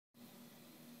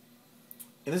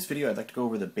In this video, I'd like to go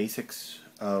over the basics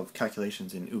of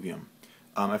calculations in Oovium.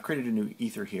 I've created a new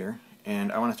ether here,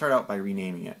 and I want to start out by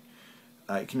renaming it.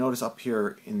 You can notice up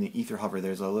here in the ether hover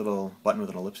there's a little button with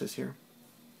an ellipsis here.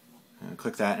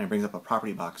 Click that and it brings up a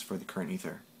property box for the current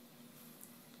ether.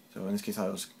 So in this case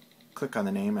I'll just click on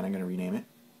the name and I'm going to rename it.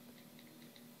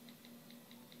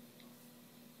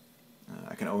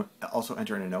 I can also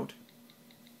enter in a note.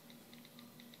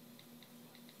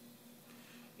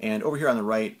 And over here on the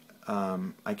right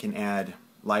I can add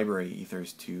library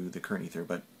ethers to the current ether,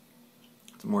 but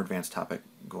it's a more advanced topic.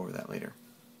 We'll go over that later.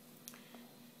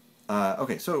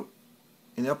 Okay, so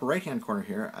in the upper right hand corner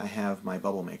here I have my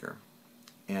bubble maker,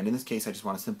 and in this case I just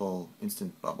want a simple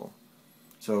instant bubble.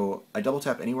 So I double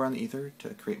tap anywhere on the ether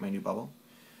to create my new bubble,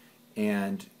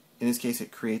 and in this case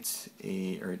it creates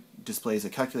or displays a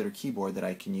calculator keyboard that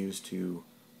I can use to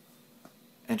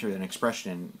enter an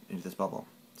expression into this bubble.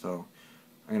 So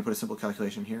I'm going to put a simple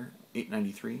calculation here,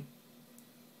 893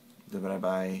 divided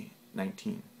by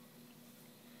 19.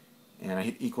 And I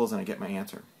hit equals and I get my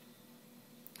answer.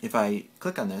 If I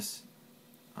click on this,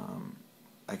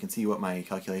 I can see what my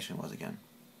calculation was again.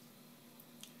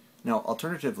 Now,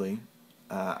 alternatively,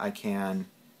 I can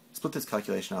split this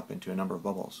calculation up into a number of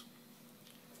bubbles.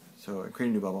 So I create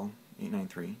a new bubble,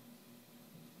 893.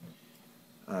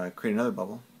 Create another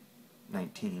bubble,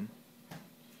 19.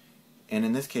 And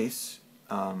in this case,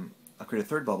 I'll create a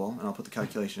third bubble and I'll put the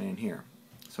calculation in here.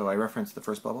 So I reference the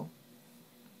first bubble,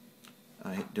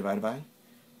 I hit divided by,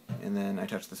 and then I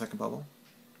touch the second bubble,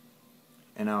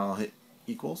 and now I'll hit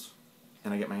equals,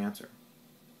 and I get my answer.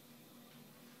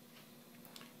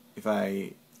 If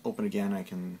I open again, I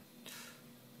can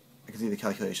see the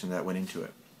calculation that went into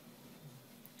it.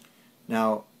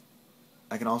 Now,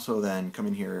 I can also then come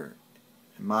in here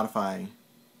and modify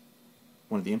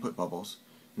one of the input bubbles,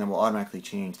 and then we'll automatically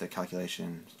change the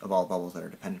calculation of all bubbles that are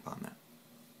dependent upon that.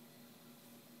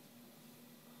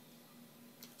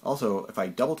 Also, if I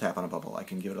double tap on a bubble, I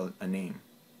can give it a name.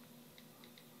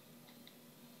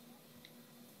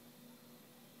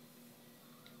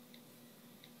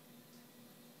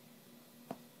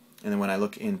 And then when I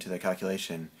look into the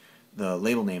calculation, the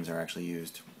label names are actually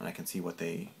used, and I can see what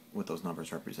those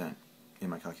numbers represent in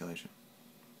my calculation.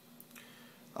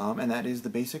 And that is the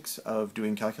basics of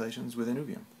doing calculations within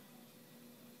Oovium.